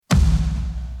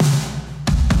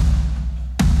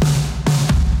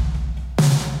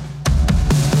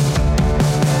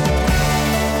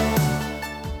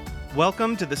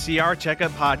Welcome to the CR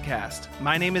Checkup Podcast.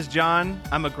 My name is John.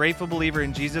 I'm a grateful believer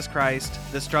in Jesus Christ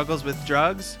that struggles with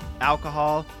drugs,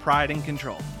 alcohol, pride, and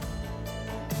control.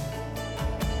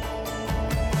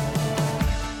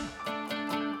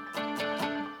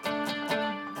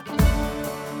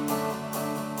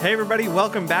 Hey everybody,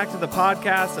 welcome back to the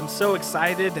podcast. I'm so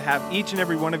excited to have each and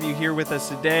every one of you here with us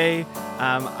today.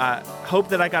 I hope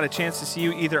that I got a chance to see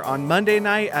you either on Monday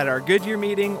night at our Goodyear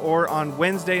meeting or on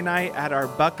Wednesday night at our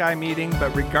Buckeye meeting.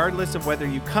 But regardless of whether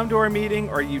you come to our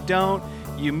meeting or you don't,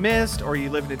 you missed, or you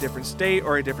live in a different state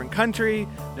or a different country,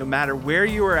 no matter where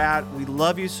you are at, we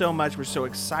love you so much. We're so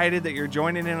excited that you're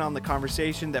joining in on the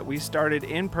conversation that we started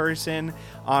in person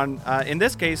on, in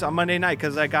this case, on Monday night,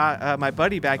 because I got my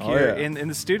buddy back here in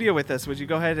the studio with us. Would you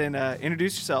go ahead and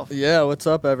introduce yourself? Yeah, what's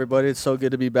up, everybody? It's so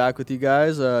good to be back with you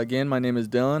guys. Again, my name is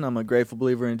Dylan. I'm a grateful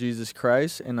believer in Jesus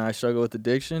Christ, and I struggle with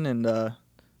addiction and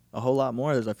a whole lot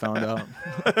more, as I found out.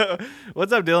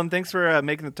 What's up, Dylan? Thanks for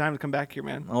making the time to come back here,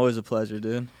 man. Always a pleasure,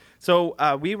 dude. So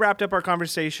we wrapped up our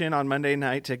conversation on Monday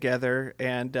night together,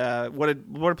 and what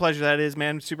a pleasure that is,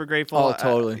 man. Super grateful. Oh,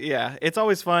 totally. Yeah, it's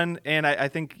always fun, and I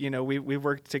think we've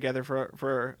worked together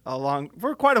for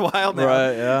quite a while now.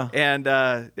 Right. Yeah.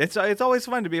 And it's always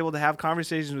fun to be able to have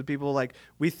conversations with people like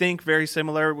we think very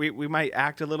similar. We might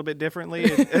act a little bit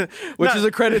differently, which is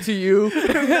a credit to you.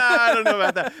 I don't know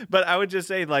about that, but I would just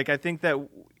say I think that.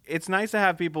 It's nice to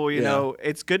have people,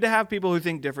 it's good to have people who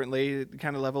think differently,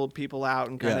 kind of level people out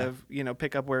and kind of,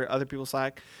 pick up where other people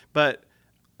slack. But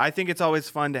I think it's always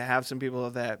fun to have some people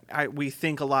that we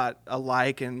think a lot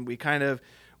alike, and we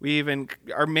even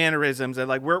our mannerisms and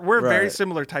we're a very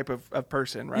similar type of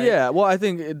person, right? Yeah. Well, I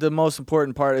think the most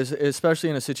important part is, especially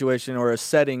in a situation or a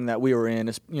setting that we were in,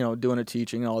 is, doing a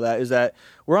teaching and all that, is that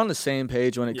we're on the same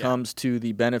page when it comes to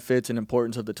the benefits and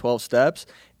importance of the 12 steps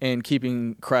and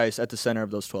keeping Christ at the center of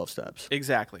those 12 steps.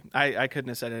 Exactly. I couldn't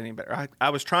have said it any better. I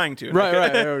was trying to.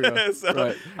 Right. There we go.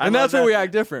 Right. And that's where we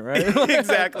act different, right?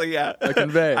 Exactly. Yeah. I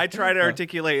convey. I try to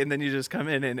articulate, and then you just come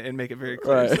in and make it very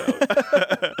clear. Right.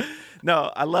 So.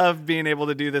 No, I love being able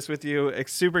to do this with you.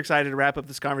 Super excited to wrap up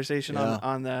this conversation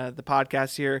on the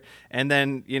podcast here. And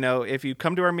then, if you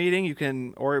come to our meeting, you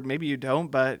can, or maybe you don't,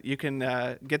 but you can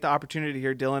get the opportunity to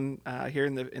hear Dylan here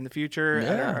in the future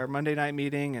at our Monday night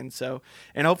meeting.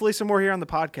 And hopefully some more here on the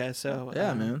podcast. So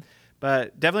man.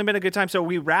 But definitely been a good time. So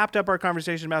we wrapped up our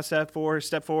conversation about step 4.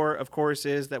 Step 4, of course,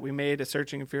 is that we made a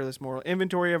searching and fearless moral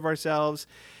inventory of ourselves.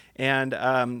 And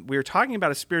we were talking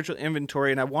about a spiritual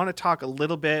inventory, and I want to talk a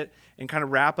little bit and kind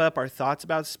of wrap up our thoughts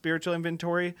about spiritual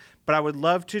inventory. But I would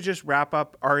love to just wrap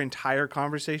up our entire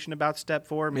conversation about step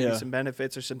 4, maybe some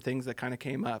benefits or some things that kind of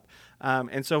came up.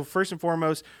 And so first and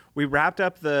foremost, we wrapped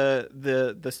up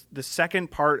the second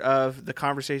part of the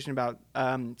conversation about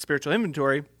spiritual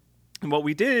inventory. And what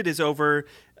we did is it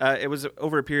was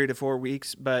over a period of 4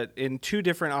 weeks, but in 2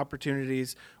 different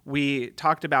opportunities, we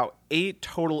talked about 8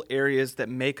 total areas that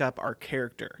make up our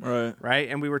character. Right.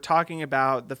 And we were talking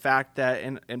about the fact that,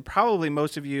 and probably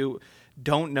most of you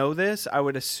don't know this, I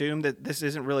would assume that this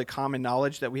isn't really common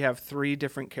knowledge, that we have 3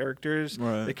 different characters.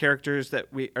 Right. The character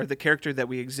that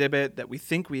we exhibit, that we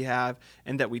think we have,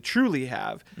 and that we truly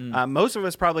have. Most of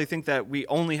us probably think that we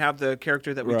only have the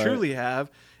character that we truly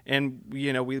have. And,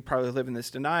 we probably live in this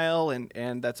denial,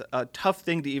 and that's a tough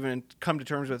thing to even come to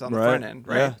terms with on the front end,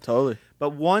 right? Yeah, totally.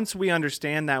 But once we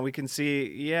understand that, we can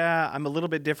see, I'm a little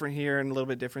bit different here and a little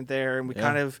bit different there, and we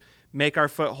kind of make our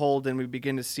foothold, and we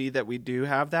begin to see that we do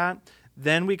have that.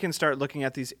 Then we can start looking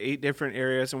at these 8 different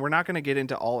areas, and we're not going to get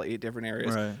into all 8 different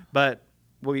areas, but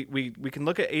we can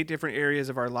look at 8 different areas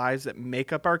of our lives that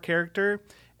make up our character,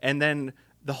 and then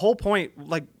the whole point,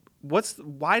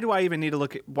 why do I need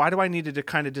to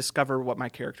kind of discover what my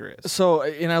character is? So,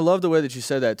 and I love the way that you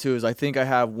said that too, is I think I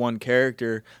have one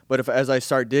character, but as I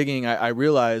start digging, I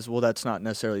realize, well, that's not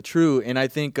necessarily true. And I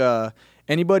think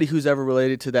anybody who's ever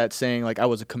related to that saying, I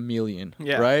was a chameleon,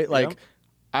 right?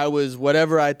 I was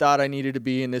whatever I thought I needed to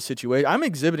be in this situation.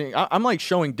 I'm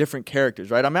showing different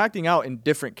characters, right? I'm acting out in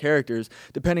different characters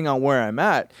depending on where I'm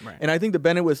at. Right. And I think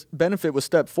the benefit with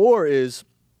step 4 is,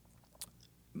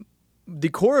 the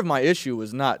core of my issue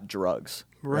was not drugs.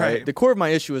 Right. The core of my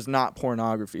issue is not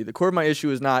pornography. The core of my issue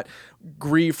is not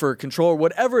grief or control or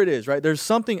whatever it is, right? There's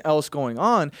something else going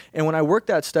on. And when I work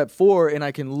that step 4 and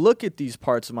I can look at these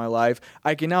parts of my life,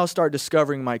 I can now start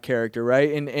discovering my character,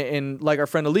 right? And like our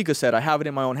friend Alika said, I have it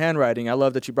in my own handwriting. I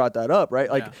love that you brought that up,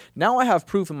 right? Now I have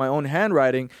proof in my own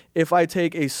handwriting if I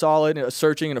take a solid,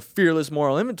 searching, and a fearless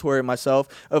moral inventory of myself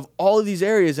of all of these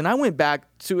areas. And I went back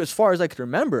to as far as I could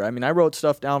remember. I mean, I wrote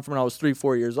stuff down from when I was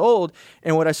 3-4 years old.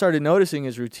 And what I started noticing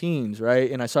is routines,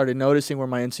 right? And I started noticing where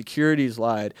my insecurities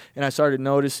lied. And I started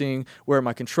noticing where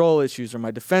my control issues or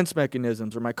my defense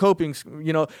mechanisms or my coping,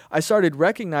 I started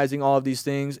recognizing all of these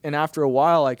things. And after a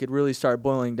while, I could really start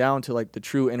boiling down to like the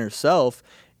true inner self.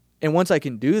 And once I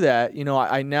can do that,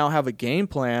 I now have a game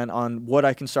plan on what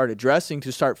I can start addressing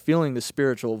to start feeling the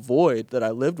spiritual void that I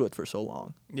lived with for so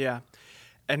long. Yeah.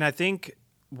 And I think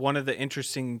one of the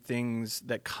interesting things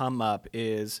that come up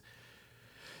is,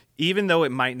 even though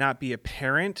it might not be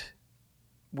apparent,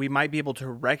 we might be able to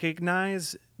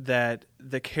recognize that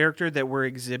the character that we're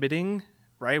exhibiting,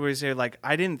 right? We say like,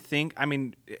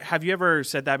 have you ever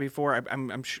said that before?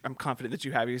 I'm confident that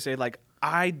you have. You say like,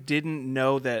 I didn't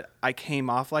know that I came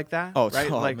off like that. Oh,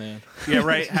 right? Oh like, man. Yeah,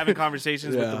 right. Having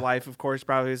conversations with the wife, of course,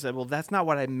 probably said, well, that's not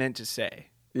what I meant to say.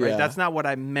 Right? Yeah. That's not what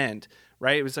I meant.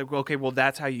 Right? It was like, okay, well,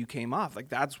 that's how you came off. Like,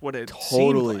 that's what it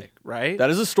Totally. seemed like, right? That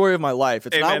is a story of my life.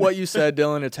 It's Amen. not what you said,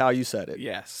 Dylan. It's how you said it.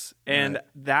 Yes. And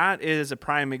that is a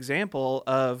prime example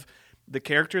of the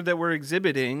character that we're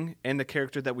exhibiting and the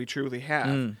character that we truly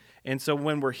have. And so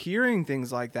when we're hearing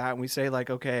things like that and we say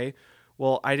like, okay,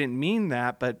 well, I didn't mean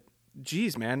that, but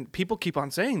geez, man, people keep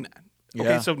on saying that. Okay,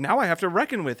 Yeah. so now I have to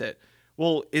reckon with it.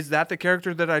 Well, is that the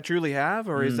character that I truly have,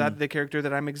 or is that the character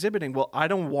that I'm exhibiting? Well, I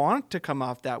don't want to come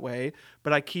off that way,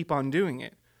 but I keep on doing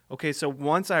it. Okay, so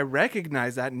once I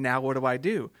recognize that, now what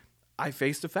do? I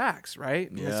face the facts, right?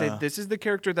 Yeah. I say, this is the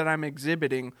character that I'm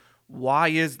exhibiting. Why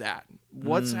is that?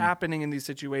 What's happening in these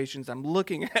situations? I'm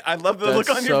looking at. I love the look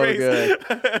on your face.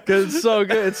 Because it's so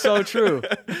good. It's so true.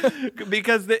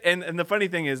 Because and the funny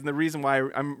thing is, and the reason why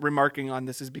I'm remarking on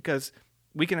this is because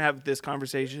we can have this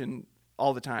conversation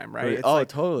all the time, right? It's like,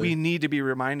 totally. We need to be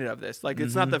reminded of this. Like,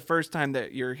 it's not the first time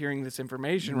that you're hearing this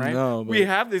information, right? No, we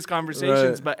have these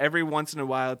conversations, right. but every once in a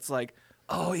while, it's like,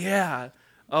 oh yeah,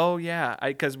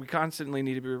 because we constantly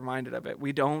need to be reminded of it.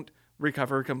 We don't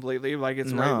recover completely, like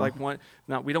it's right.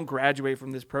 Like we don't graduate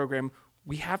from this program.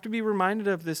 We have to be reminded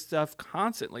of this stuff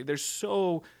constantly. This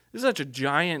is such a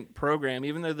giant program,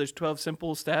 even though there's 12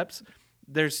 simple steps.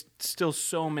 There's still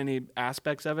so many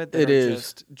aspects of it that are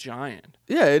just giant.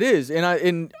 Yeah, it is.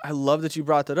 And I love that you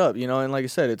brought that up, and like I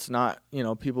said, it's not,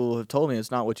 people have told me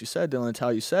it's not what you said, Dylan, it's how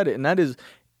you said it. And that is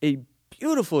a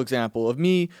beautiful example of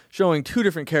me showing two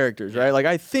different characters, right? Like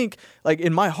I think, like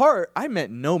in my heart, I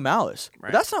meant no malice.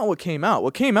 Right. But that's not what came out.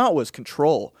 What came out was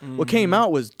control. What came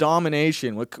out was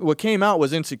domination. What came out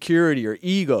was insecurity or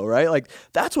ego, right? Like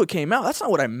that's what came out. That's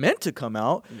not what I meant to come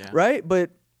out, right?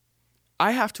 But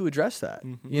I have to address that,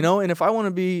 and if I want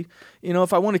to be,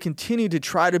 if I want to continue to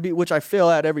try to be, which I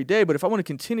fail at every day, but if I want to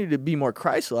continue to be more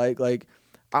Christ-like, like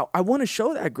I want to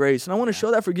show that grace and I want to show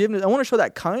that forgiveness. I want to show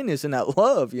that kindness and that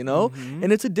love,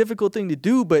 and it's a difficult thing to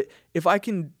do, but if I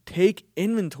can take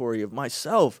inventory of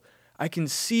myself, I can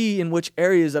see in which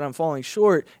areas that I'm falling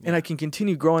short and I can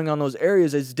continue growing on those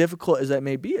areas, as difficult as that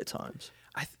may be at times.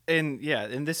 And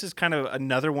this is kind of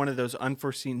another one of those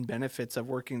unforeseen benefits of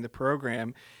working the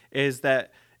program, is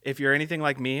that if you're anything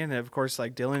like me, and of course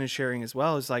like Dylan is sharing as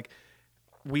well, is like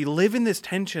we live in this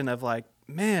tension of like,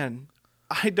 man,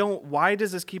 why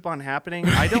does this keep on happening?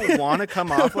 I don't want to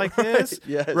come off like this,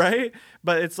 right?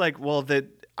 But it's like, well,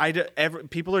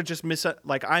 people are just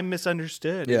I'm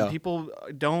misunderstood. Yeah. And people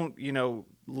don't,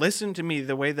 listen to me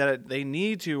the way that they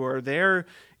need to, or they're,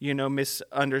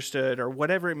 misunderstood, or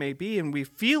whatever it may be. And we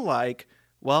feel like,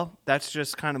 well, that's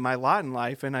just kind of my lot in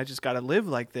life, and I just got to live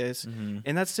like this.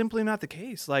 And that's simply not the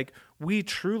case. Like, we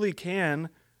truly can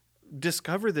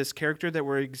discover this character that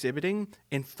we're exhibiting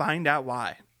and find out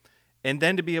why. And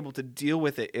then to be able to deal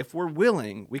with it, if we're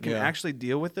willing, we can actually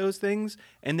deal with those things,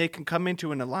 and they can come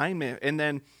into an alignment. And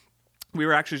then we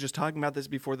were actually just talking about this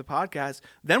before the podcast.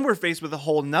 Then we're faced with a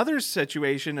whole nother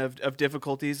situation of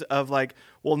difficulties of like,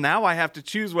 well, now I have to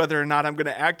choose whether or not I'm going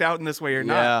to act out in this way or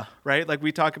not. Right? Like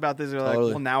we talk about this, we're like,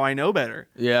 well, now I know better.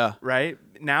 Yeah. Right?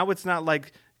 Now it's not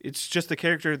like it's just the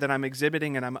character that I'm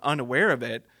exhibiting and I'm unaware of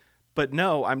it. But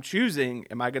no, I'm choosing,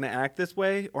 am I going to act this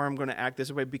way or I'm going to act this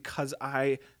way because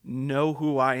I know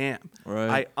who I am. Right.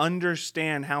 I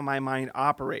understand how my mind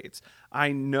operates.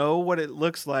 I know what it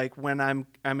looks like when I'm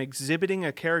exhibiting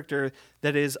a character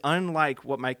that is unlike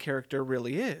what my character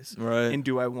really is. Right. And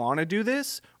do I want to do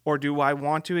this, or do I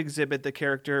want to exhibit the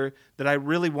character that I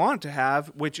really want to have,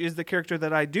 which is the character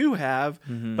that I do have,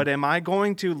 but am I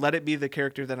going to let it be the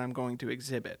character that I'm going to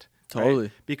exhibit? Totally.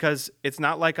 Right? Because it's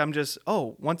not like I'm just,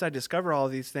 once I discover all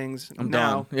these things, I'm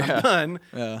done. Yeah.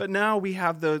 But now we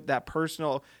have that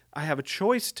personal, I have a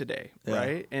choice today,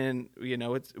 right? And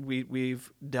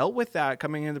we've dealt with that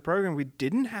coming into the program. We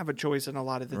didn't have a choice in a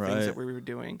lot of the things that we were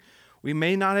doing. We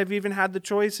may not have even had the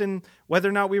choice in whether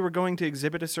or not we were going to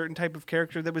exhibit a certain type of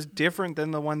character that was different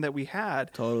than the one that we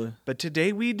had. Totally. But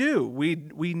today we do.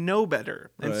 We know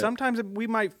better. And Right. sometimes we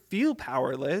might feel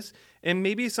powerless, and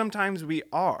maybe sometimes we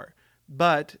are.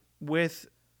 But with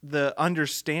the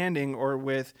understanding, or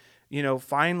with,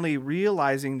 finally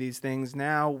realizing these things,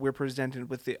 now we're presented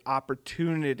with the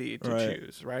opportunity to Right.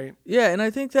 choose, right? Yeah, and I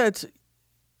think that's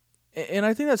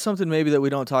something maybe that we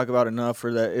don't talk about enough,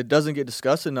 or that it doesn't get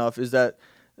discussed enough, is that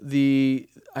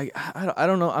I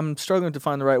don't know, I'm struggling to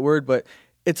find the right word, but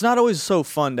it's not always so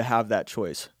fun to have that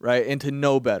choice, right? And to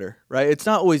know better, right? It's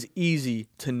not always easy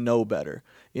to know better.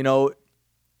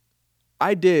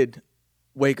 I did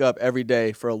wake up every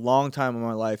day for a long time in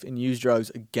my life and use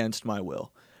drugs against my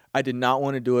will. I did not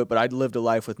want to do it, but I'd lived a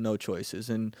life with no choices.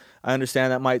 And I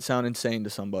understand that might sound insane to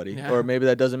somebody, Yeah. or maybe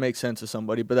that doesn't make sense to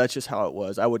somebody, but that's just how it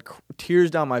was. I would tears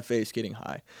down my face getting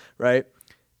high, right?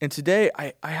 And today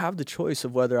I have the choice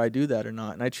of whether I do that or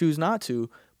not, and I choose not to,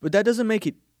 but that doesn't make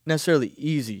it necessarily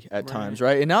easy at times,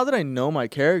 right? And now that I know my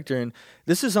character, and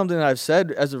this is something that I've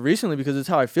said as of recently because it's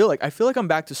how I feel like I'm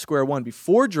back to square one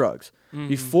before drugs.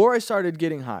 Before I started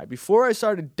getting high, before I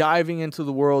started diving into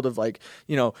the world of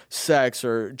sex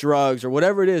or drugs or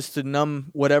whatever it is to numb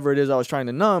whatever it is I was trying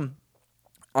to numb,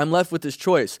 I'm left with this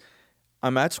choice.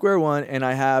 I'm at square one and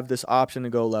I have this option to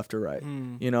go left or right,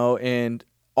 and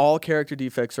all character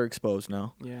defects are exposed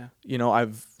now. Yeah.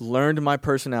 I've learned my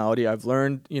personality. I've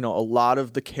learned, a lot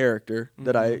of the character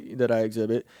that I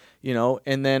exhibit,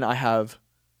 and then I have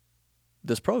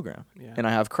this program and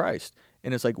I have Christ.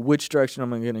 And it's like, which direction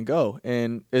am I going to go?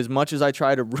 And as much as I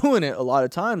try to ruin it a lot of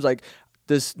times, like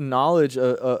this knowledge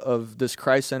of this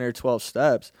Christ-centered 12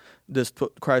 steps, this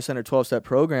Christ-centered 12-step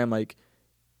program, like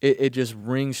it just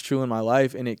rings true in my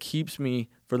life, and it keeps me,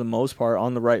 for the most part,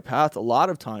 on the right path, a lot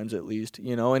of times at least,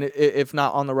 and if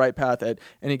not on the right path at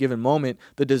any given moment,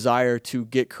 the desire to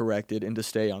get corrected and to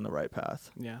stay on the right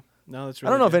path. Yeah. No, that's I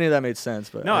really don't know good. if any of that made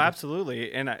sense, but No,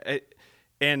 absolutely.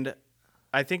 And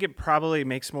I think it probably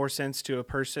makes more sense to a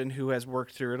person who has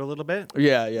worked through it a little bit.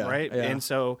 Yeah, Right. yeah. And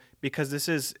so, because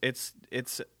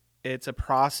it's a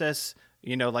process,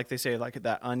 like they say, like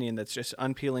that onion that's just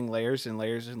unpeeling layers and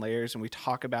layers and layers. And we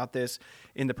talk about this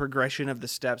in the progression of the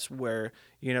steps where,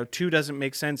 2 doesn't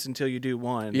make sense until you do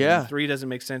 1. Yeah. And 3 doesn't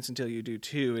make sense until you do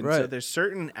 2. And so Right. there's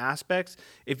certain aspects,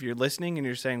 if you're listening and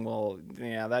you're saying, well,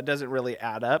 yeah, that doesn't really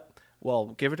add up. Well,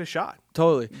 give it a shot.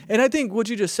 Totally. And I think what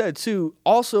you just said, too,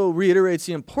 also reiterates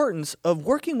the importance of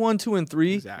working 1, 2, and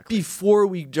 3 Exactly. before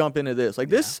we jump into this. Like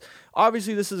this,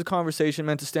 obviously, this is a conversation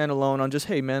meant to stand alone on just,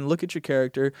 hey, man, look at your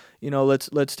character.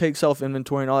 Let's take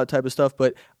self-inventory and all that type of stuff.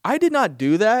 But I did not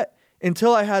do that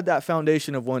until I had that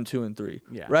foundation of 1, 2, and 3.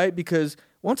 Yeah. Right? Because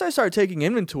once I start taking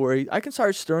inventory, I can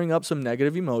start stirring up some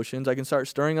negative emotions. I can start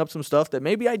stirring up some stuff that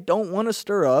maybe I don't want to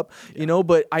stir up,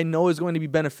 but I know is going to be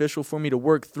beneficial for me to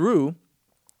work through.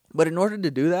 But in order to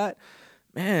do that,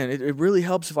 man, it really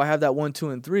helps if I have that 1,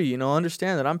 2, and 3.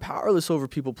 Understand that I'm powerless over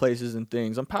people, places, and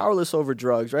things. I'm powerless over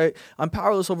drugs, right? I'm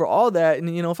powerless over all that. And,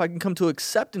 if I can come to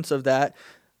acceptance of that,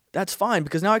 that's fine,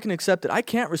 because now I can accept that I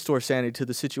can't restore sanity to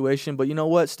the situation, but you know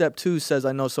what? Step 2 says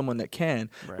I know someone that can,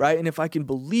 right? And if I can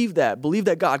believe that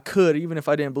God could, even if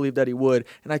I didn't believe that he would,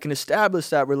 and I can establish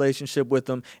that relationship with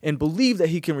him and believe that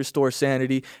he can restore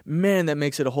sanity, man, that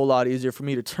makes it a whole lot easier for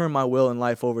me to turn my will and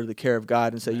life over to the care of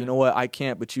God and say, you know what? I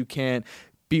can't, but you can.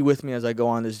 Be with me as I go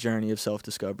on this journey of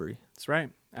self-discovery. That's right.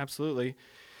 Absolutely.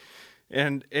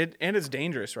 And it's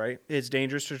dangerous, right? It's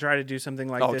dangerous to try to do something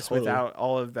like this totally. without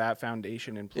all of that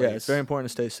foundation in place. Yeah, it's very important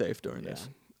to stay safe during this.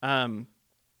 And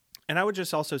I would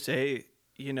just also say,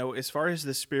 as far as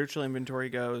the spiritual inventory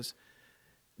goes,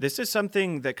 this is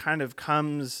something that kind of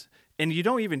comes, and you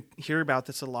don't even hear about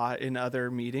this a lot in other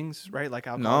meetings, right? Like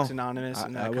Alcoholics Anonymous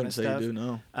and that kind of stuff. I wouldn't say you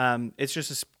do, no. It's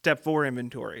just a step 4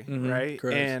 inventory, right?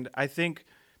 Correct. And I think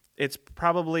it's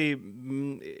probably,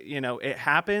 it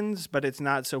happens, but it's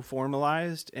not so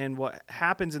formalized. And what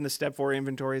happens in the step 4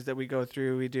 inventories that we go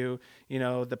through, we do,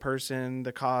 the person,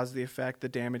 the cause, the effect, the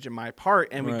damage, and my part.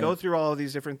 And we go through all of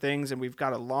these different things, and we've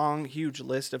got a long, huge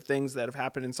list of things that have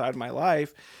happened inside of my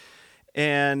life.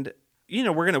 And,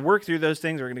 we're going to work through those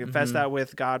things. We're going to confess that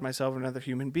with God, myself, and another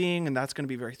human being. And that's going to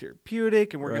be very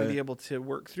therapeutic. And we're going to be able to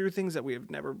work through things that we have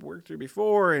never worked through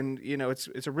before. And,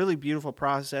 it's a really beautiful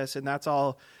process. And that's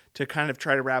all to kind of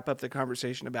try to wrap up the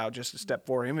conversation about just a step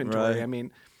 4 inventory. Right. I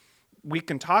mean, we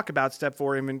can talk about step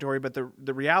 4 inventory, but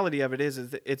the reality of it is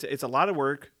that it's a lot of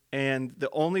work. And the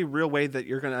only real way that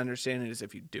you're going to understand it is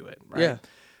if you do it, right? Yeah.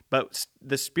 But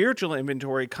the spiritual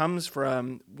inventory comes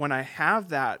from when I have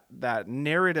that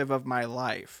narrative of my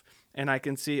life, and I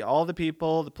can see all the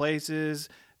people, the places,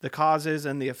 the causes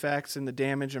and the effects and the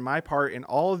damage and my part in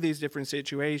all of these different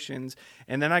situations.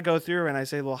 And then I go through and I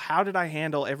say, well, how did I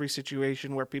handle every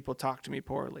situation where people talk to me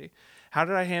poorly? How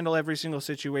did I handle every single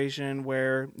situation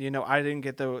where, I didn't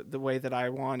get the way that I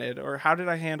wanted? Or how did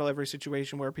I handle every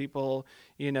situation where people,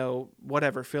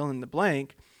 whatever, fill in the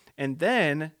blank? And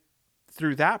then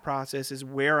through that process is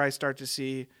where I start to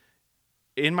see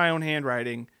in my own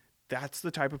handwriting, that's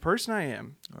the type of person I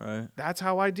am. Right. That's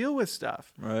how I deal with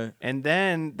stuff. Right. And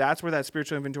then that's where that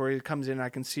spiritual inventory comes in. I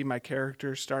can see my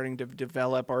character starting to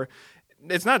develop, or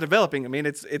it's not developing. I mean,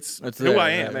 it's who there,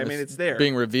 I am. yeah. I mean, it's there.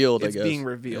 Being revealed, It's I guess. being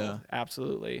revealed. Yeah.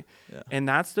 Absolutely. Yeah. And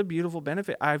that's the beautiful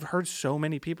benefit. I've heard so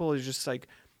many people is just like,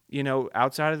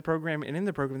 outside of the program and in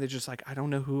the program, they're just like, I don't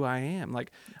know who I am.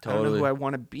 Like, I don't know who I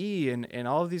want to be, and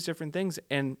all of these different things.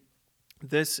 And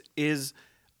this is,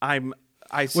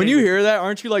 when you hear that,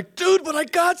 aren't you like, dude, but I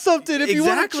got something. If you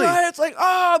want to try it, it's like,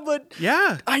 but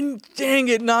yeah, dang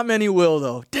it, not many will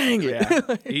though. Dang it.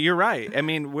 Yeah. You're right. I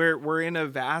mean, we're in a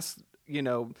vast,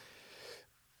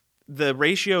 the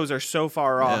ratios are so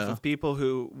far off of people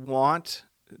who want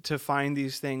to find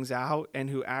these things out and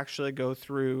who actually go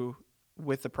through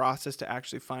with the process to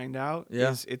actually find out.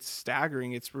 Yeah. It's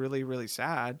staggering. It's really, really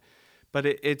sad, but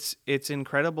it's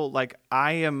incredible. Like,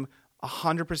 I am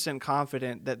 100%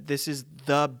 confident that this is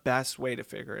the best way to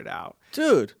figure it out,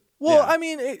 dude. Well, Yeah. I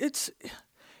mean,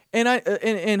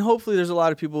 and hopefully there's a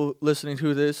lot of people listening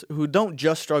to this who don't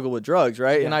just struggle with drugs,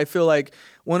 right? Yeah. And I feel like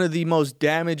one of the most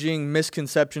damaging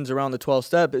misconceptions around the 12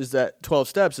 steps is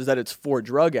that it's for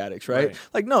drug addicts, right?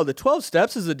 Like, no, the 12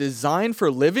 steps is a design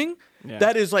for living. Yeah.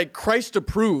 That is like Christ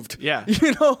approved. Yeah.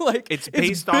 Like it's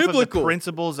based off of the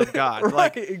principles of God. Right,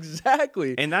 like,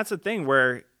 exactly. And that's the thing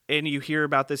where, and you hear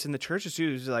about this in the churches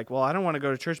too. It's like, well, I don't want to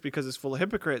go to church because it's full of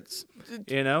hypocrites,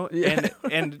 Yeah.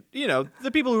 and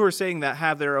the people who are saying that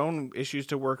have their own issues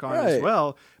to work on as Right.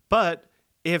 well. But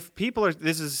if people are,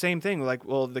 this is the same thing. Like,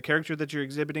 well, the character that you're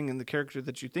exhibiting and the character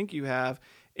that you think you have,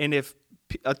 and if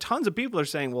tons of people are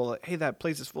saying, well, hey, that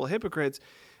place is full of hypocrites,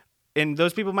 and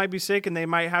those people might be sick and they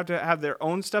might have to have their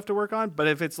own stuff to work on. But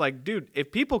if it's like, dude,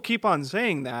 if people keep on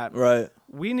saying that, right,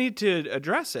 we need to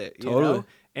address it. Totally.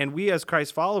 And we as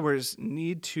Christ followers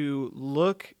need to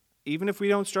look, even if we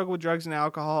don't struggle with drugs and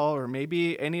alcohol or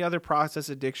maybe any other process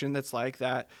addiction that's like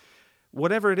that,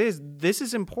 whatever it is, this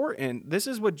is important. This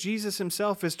is what Jesus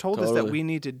himself has told us that we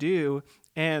need to do.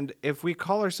 And if we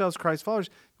call ourselves Christ followers,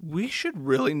 we should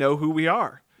really know who we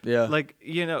are. Yeah. Like,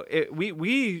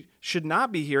 we should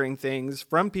not be hearing things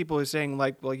from people who are saying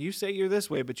like, well, you say you're this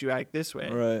way, but you act this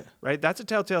way. Right. Right. That's a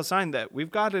telltale sign that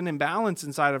we've got an imbalance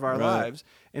inside of our lives.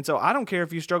 And so I don't care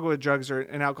if you struggle with drugs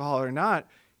and alcohol or not,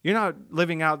 you're not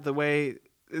living out the way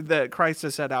that Christ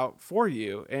has set out for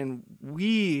you. And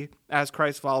we, as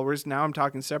Christ followers, now I'm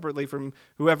talking separately from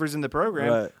whoever's in the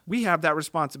program, we have that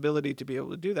responsibility to be able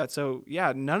to do that. So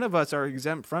yeah, none of us are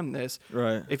exempt from this.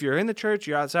 Right. If you're in the church,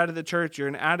 you're outside of the church, you're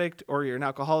an addict or you're an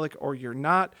alcoholic or you're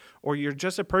not, or you're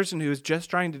just a person who's just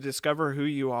trying to discover who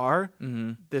you are,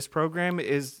 this program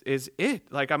is it.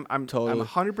 Like I'm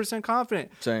 100%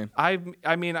 confident. Same.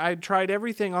 I mean, I tried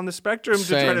everything on the spectrum to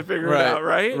try to figure it out,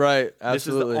 right? Right.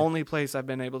 Absolutely. This is the only place I've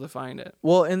been able to find it.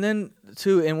 Well, and then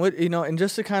too, and what, and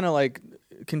just to kind of like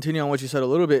continue on what you said a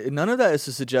little bit, none of that is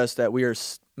to suggest that we are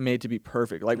made to be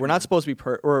perfect. Like, we're not supposed to be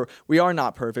or we are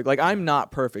not perfect. Like, I'm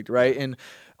not perfect, right? And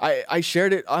I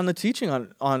shared it on the teaching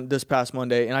on this past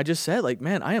Monday, and I just said, like,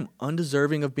 man, I am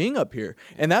undeserving of being up here.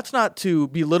 And that's not to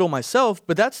belittle myself,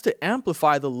 but that's to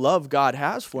amplify the love God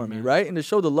has for me, right? And to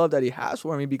show the love that he has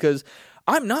for me, because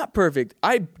I'm not perfect.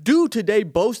 I do today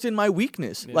boast in my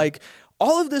weakness. Yeah. Like,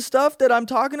 all of this stuff that I'm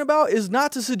talking about is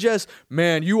not to suggest,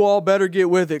 man, you all better get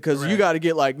with it because you got to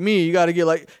get like me. You got to get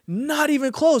like, not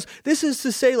even close. This is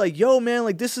to say, like, yo, man,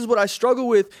 like, this is what I struggle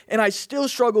with and I still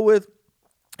struggle with.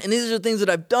 And these are the things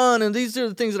that I've done and these are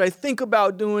the things that I think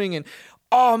about doing. And,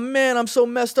 oh, man, I'm so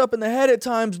messed up in the head at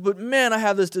times. But, man, I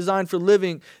have this design for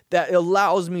living that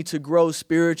allows me to grow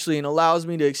spiritually and allows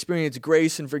me to experience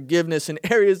grace and forgiveness in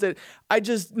areas that I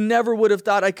just never would have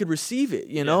thought I could receive it,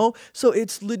 you know? So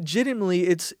it's legitimately,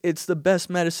 it's the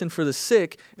best medicine for the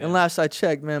sick. Yeah. And last I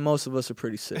checked, man, most of us are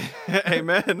pretty sick.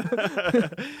 Amen.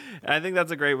 I think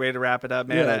that's a great way to wrap it up,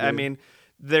 man. Yeah, I mean,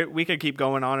 we could keep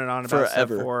going on and on about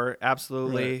forever. Step 4,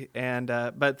 absolutely. Right. And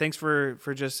but thanks for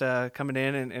just coming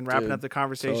in and wrapping up the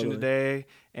conversation today.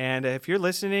 And if you're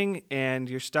listening and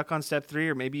you're stuck on Step 3,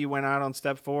 or maybe you went out on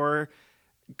Step 4,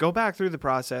 go back through the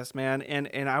process, man.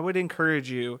 And I would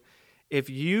encourage you, if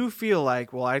you feel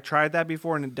like, well, I tried that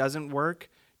before and it doesn't work,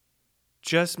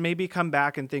 just maybe come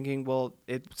back and thinking, well,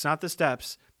 it's not the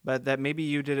steps, but that maybe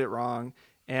you did it wrong.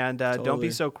 And don't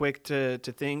be so quick to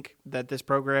think that this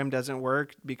program doesn't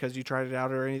work because you tried it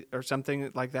out or something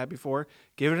like that before.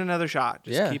 Give it another shot.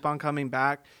 Just keep on coming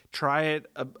back. Try it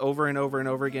over and over and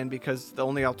over again, because the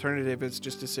only alternative is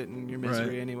just to sit in your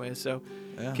misery anyway. So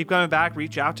keep coming back.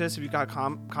 Reach out to us if you've got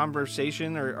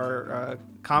conversation or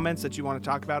comments that you want to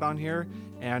talk about on here.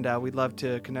 And we'd love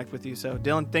to connect with you. So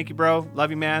Dylan, thank you, bro.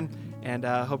 Love you, man. And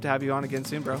hope to have you on again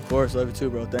soon, bro. Of course. Love you too,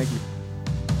 bro. Thank you.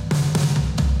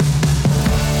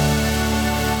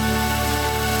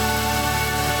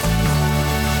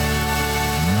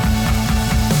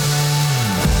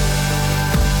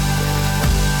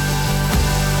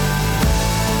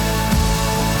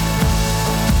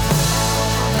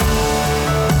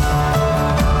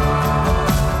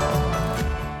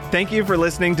 Thank you for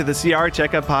listening to the CR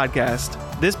Checkup Podcast.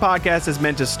 This podcast is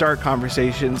meant to start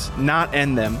conversations, not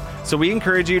end them. So we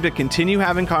encourage you to continue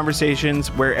having conversations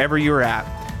wherever you're at.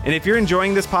 And if you're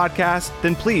enjoying this podcast,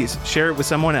 then please share it with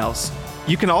someone else.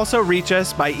 You can also reach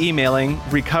us by emailing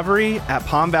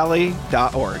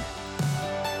recovery@palmvalley.org.